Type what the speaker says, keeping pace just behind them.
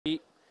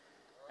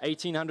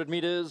1800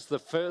 meters, the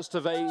first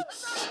of 8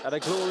 at a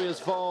glorious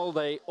vaal.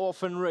 They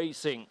often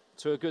racing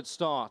to a good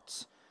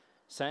start.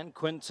 San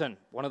Quintin,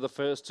 one of the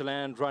first to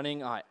land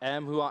running. I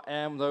Am Who I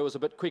Am, though, was a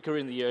bit quicker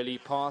in the early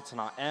part, and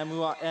I Am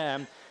Who I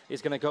Am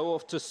is going to go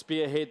off to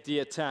spearhead the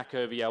attack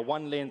over here.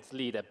 1 length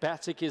leader.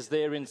 Batik is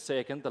there in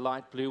second, the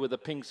light blue with the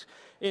pinks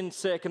in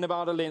second,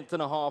 about 1.5 lengths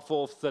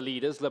off the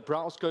leaders.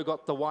 Lebrowsko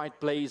got the white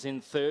blaze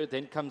in third,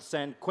 then comes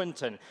San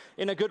Quintin.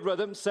 In a good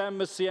rhythm, Sam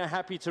Messiah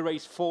happy to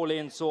race 4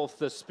 lengths off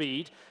the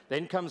speed.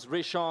 Then comes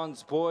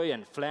Rishan's Boy,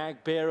 and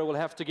Flag Bearer will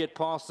have to get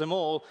past them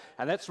all,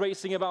 and that's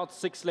racing about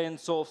 6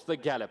 lengths off the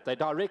gallop. They're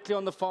directly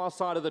on the far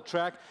side of the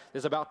track.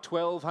 There's about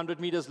 1,200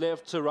 meters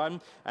left to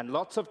run, and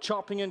lots of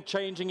chopping and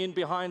changing in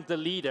behind the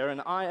leader.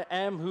 And I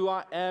Am Who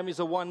I Am is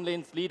a 1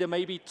 length leader,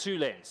 maybe 2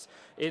 lengths.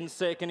 In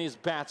second is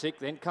Batik,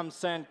 then comes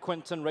San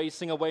Quintin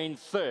racing away in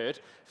third.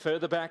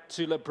 Further back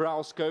to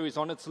Lebrowsko, is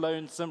on its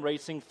lonesome,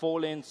 racing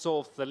 4 lengths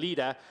off the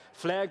leader.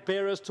 Flag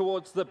Bearers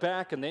towards the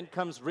back, and then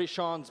comes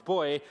Rishan's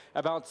Boy,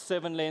 about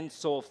 7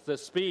 lengths off the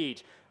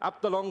speed.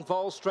 Up the long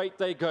vaal straight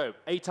they go.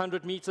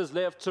 800 meters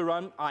left to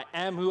run. I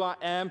Am Who I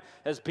Am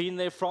has been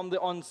there from the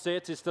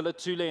onset, is still a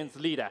 2-length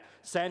leader.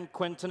 San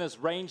Quintin has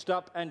ranged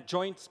up and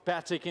joints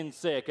Batik in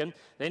second.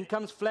 Then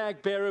comes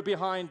Flag Bearer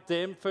behind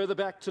them. Further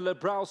back to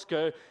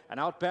Lebrowsko, and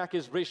out back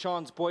is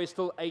Rishan's Boy,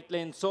 still 8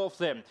 lengths off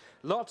them.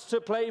 Lots to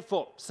play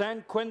for.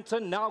 San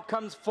Quintin now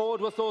comes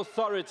forward with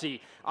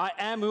authority. I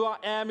Am Who I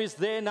Am is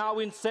there now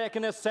in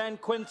second as San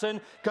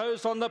Quintin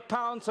goes on the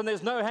pounce, and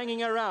there's no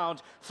hanging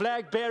around.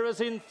 Flag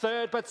Bearers in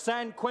third, but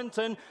San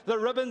Quintin, the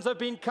ribbons have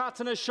been cut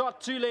and a shot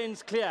 2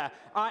 lanes clear.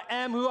 I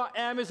Am Who I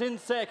Am is in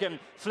second.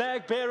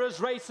 Flag Bearers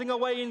racing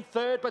away in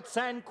third, but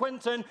San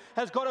Quintin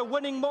has got a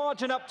winning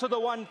margin up to the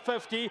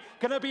 150.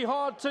 Going to be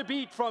hard to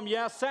beat from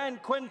here. San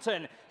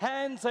Quintin,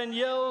 hands and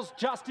yells,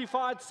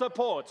 justified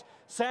support.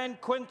 San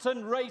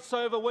Quintin race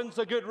over, wins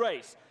a good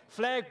race.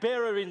 Flag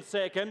Bearer in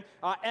second.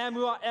 I Am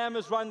Who I Am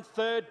has run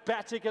third.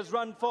 Batik has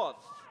run fourth.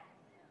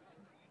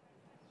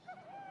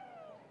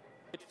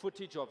 Get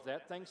footage of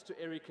that, thanks to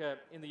Erica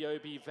in the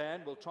OB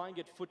van. We'll try and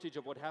get footage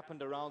of what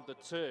happened around the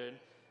turn.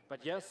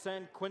 But yes,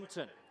 San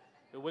Quintin,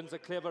 who wins a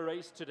clever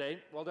race today.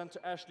 Well done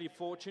to Ashley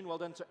Fortune, well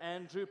done to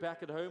Andrew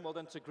back at home, well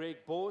done to Greg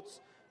Bortz,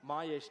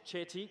 Mayesh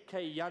Chetty,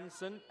 Kay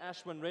Janssen,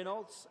 Ashwin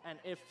Reynolds, and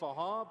F.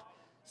 Fahab.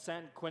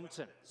 San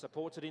Quintin,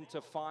 supported into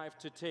 5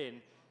 to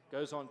 10,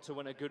 goes on to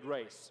win a good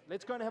race.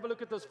 Let's go and have a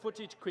look at this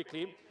footage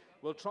quickly.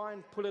 We'll try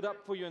and pull it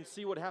up for you and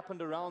see what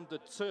happened around the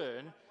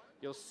turn.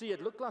 You'll see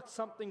it looked like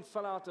something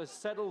fell out a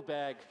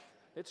saddlebag.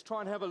 Let's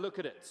try and have a look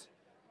at it.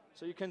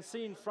 So you can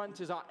see in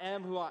front is I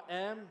Am Who I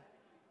Am.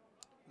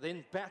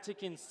 Then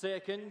Batik in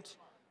second.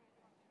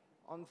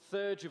 On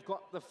third, you've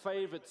got the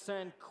favorite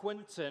San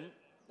Quintin.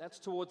 That's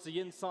towards the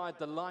inside,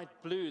 the light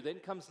blue. Then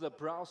comes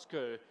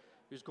Lebrowsko,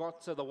 who's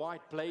got the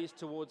white blaze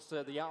towards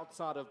the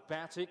outside of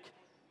Batik.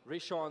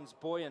 Rishan's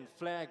Boy and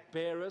Flag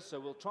Bearer. So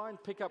we'll try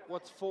and pick up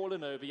what's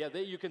fallen over here.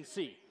 There you can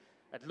see.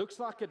 It looks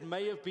like it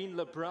may have been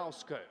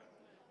Lebrowsko.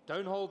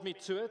 Don't hold me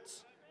to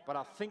it, but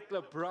I think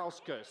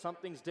Lebrowsko,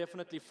 something's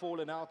definitely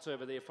fallen out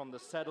over there from the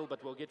saddle,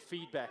 but we'll get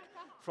feedback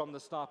from the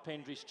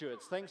Starpendry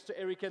stewards. Thanks to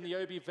Erica and the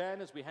OB van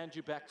as we hand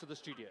you back to the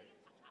studio.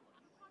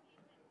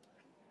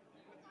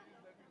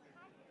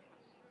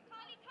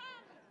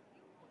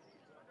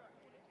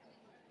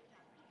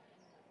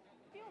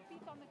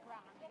 On the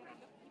ground.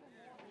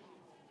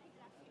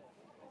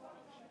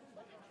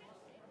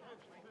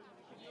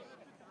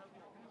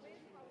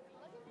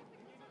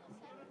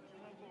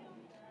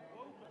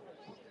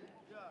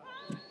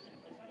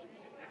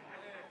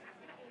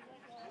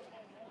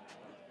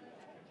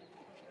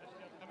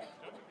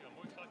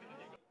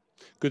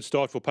 Good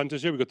start for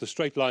punters here. We've got the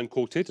straight line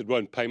quartet. It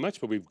won't pay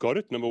much, but we've got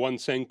it. Number 1,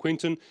 San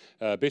Quintin.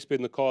 Best bet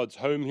in the cards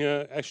home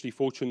here. Ashley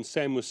Fortune,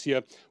 Sam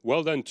Messiah.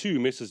 Well done to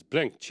Messrs.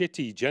 Blank,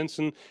 Chetty,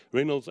 Janssen,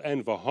 Reynolds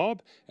and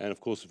Vahab. And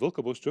of course,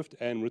 Wilkebosdrift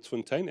and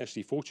Ritzfontein.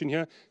 Ashley Fortune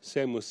here.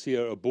 Sam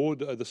Messiah aboard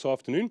this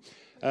afternoon.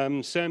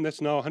 Sam,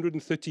 that's now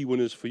 130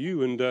 winners for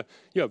you. And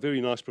yeah,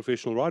 very nice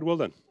professional ride. Well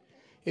done.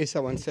 Yes, I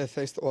want to say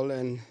thanks to all.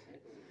 And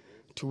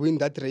to win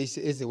that race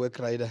as a work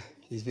rider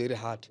is very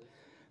hard.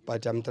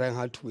 But I'm trying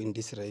hard to win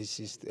this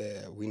race,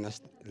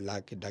 winners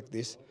like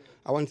this.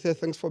 I want to say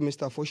thanks for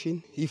Mr.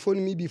 Fortune. He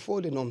phoned me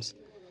before the norms.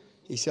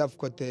 He said,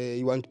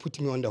 you want to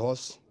put me on the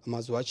horse. I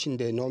was watching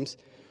the norms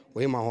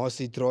where my horse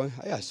is throwing.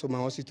 Yeah, so my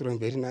horse is throwing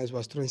very nice,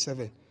 was throwing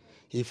 7.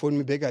 He phoned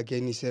me back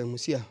again. He said,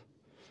 Musia,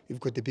 we've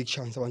got a big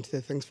chance. I want to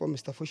say thanks for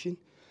Mr. Fortune.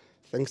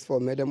 Thanks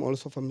for Madam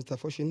also for Mr.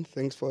 Fortune.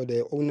 Thanks for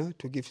the owner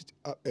to give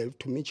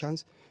to me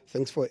chance.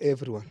 Thanks for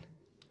everyone.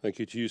 Thank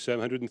you to you, Sam.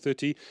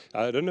 130.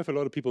 I don't know if a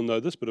lot of people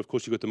know this, but of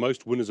course you've got the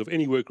most winners of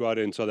any work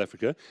rider in South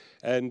Africa,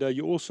 and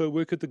you also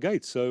work at the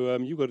gates, so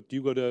you got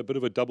a bit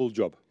of a double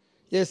job.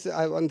 Yes,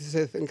 I want to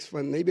say thanks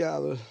for maybe I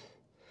will.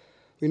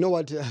 You know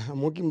what?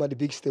 I'm working by the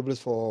big stables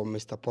for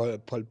Mr.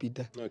 Paul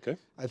Peter. Okay.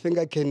 I think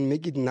I can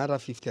make it another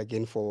 50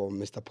 again for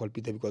Mr. Paul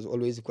Peter because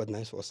always you've got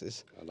nice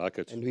horses. I like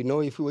it. And we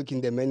know if we work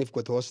in the man, you've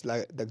got horses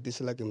like this,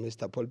 like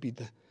Mr. Paul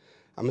Peter.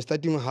 I'm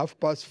starting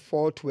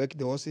 4:30 to work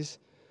the horses.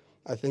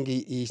 I think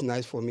he's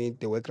nice for me.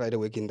 The work rider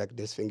working like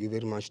this. Thank you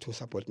very much to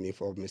support me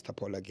for Mr.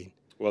 Paul again.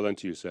 Well done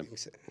to you, Sam.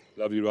 Thanks.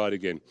 Lovely ride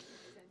again.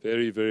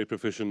 Very, very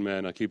proficient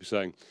man, I keep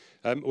saying.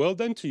 Well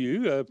done to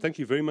you. Thank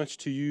you very much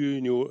to you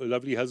and your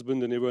lovely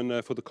husband and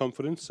everyone for the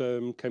confidence.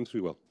 Came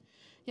through well.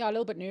 Yeah, a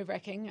little bit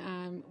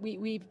nerve-wracking.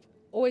 We've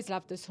always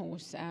loved this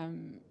horse.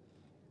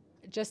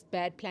 Just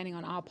bad planning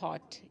on our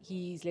part.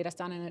 He's let us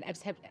down, and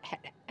it had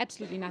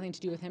absolutely nothing to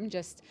do with him,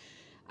 just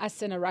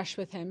us in a rush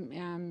with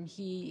him.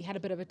 He had a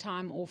bit of a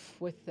time off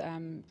with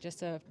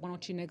just one or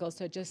two niggles,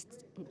 so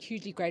just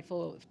hugely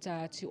grateful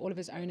to all of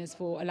his owners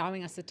for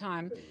allowing us the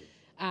time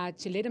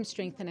to let him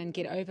strengthen and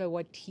get over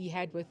what he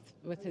had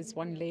with his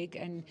one leg.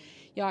 And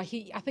yeah,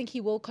 I think he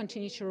will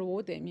continue to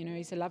reward them. You know,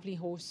 he's a lovely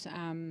horse.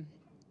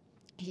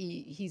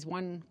 He's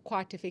won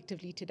quite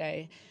effectively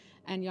today,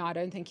 and yeah, I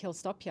don't think he'll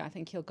stop here. I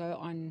think he'll go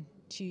on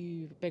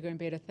to bigger and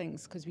better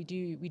things, because we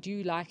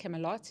do like him a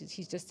lot.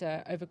 He's just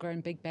a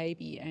overgrown big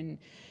baby and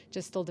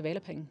just still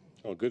developing.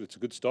 Oh, good. It's a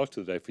good start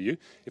to the day for you.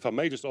 If I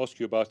may just ask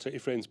you about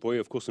Ephraim's Boy,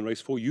 of course, in race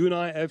 4. You and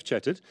I have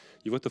chatted.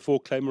 You've got the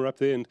 4-claimer up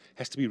there and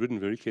has to be ridden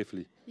very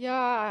carefully.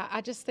 Yeah,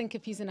 I just think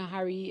if he's in a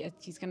hurry,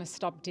 he's going to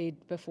stop dead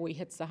before he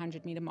hits the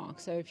 100-meter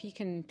mark. So if he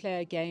can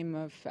play a game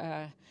of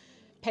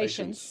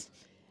patience,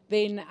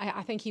 then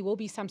I think he will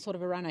be some sort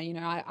of a runner. You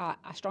know, I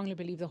strongly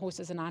believe the horse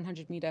is a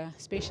 900-meter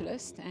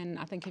specialist, and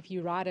I think if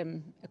you ride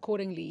him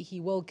accordingly,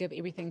 he will give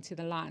everything to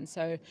the line.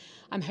 So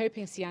I'm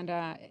hoping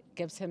Sianda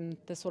gives him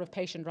the sort of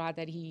patient ride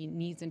that he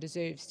needs and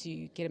deserves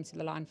to get him to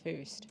the line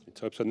first.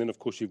 Let's hope so. And then, of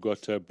course, you've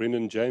got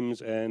Brendan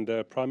James and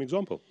Prime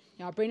Example.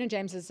 Yeah, Brendan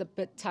James is a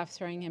bit tough,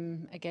 throwing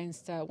him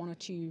against one or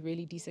two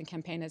really decent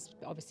campaigners.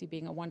 Obviously,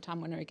 being a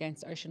one-time winner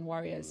against Ocean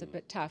Warrior is a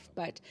bit tough.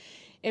 But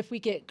if we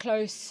get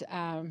close,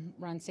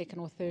 run second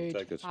or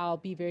third, I'll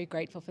be very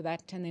grateful for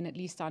that. And then at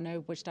least I know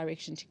which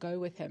direction to go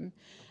with him.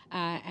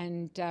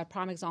 And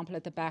Prime Example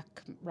at the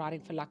back, riding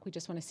for luck. We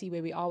just want to see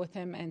where we are with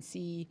him and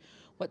see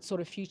what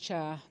sort of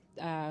future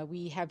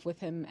we have with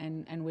him,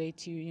 and where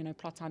to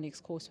plot our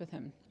next course with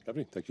him.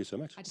 Lovely. Thank you so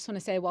much. I just want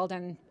to say well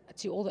done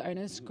to all the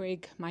owners,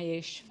 Greg,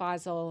 Mayesh,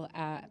 Faisal,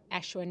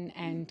 Ashwin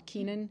and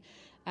Keenan.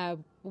 A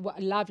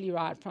lovely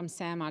ride from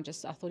Sam. I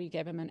thought he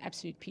gave him an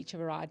absolute peach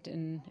of a ride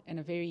in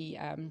a very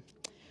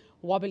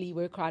wobbly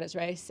work riders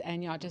race.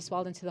 And yeah, just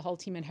well done to the whole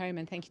team at home,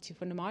 and thank you to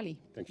Fundamali.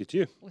 Thank you to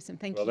you. Awesome,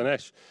 thank you. Well done,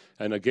 Ash.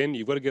 And again,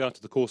 you've got to get out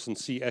to the course and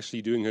see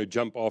Ashley doing her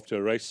jump after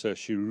a race.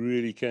 She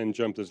really can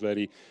jump, this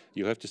lady.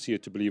 You have to see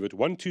it to believe it.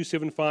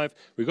 1-2-7-5.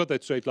 We got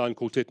that straight line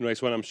quartet in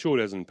race 1. I'm sure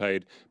it hasn't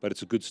paid, but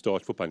it's a good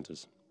start for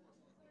punters.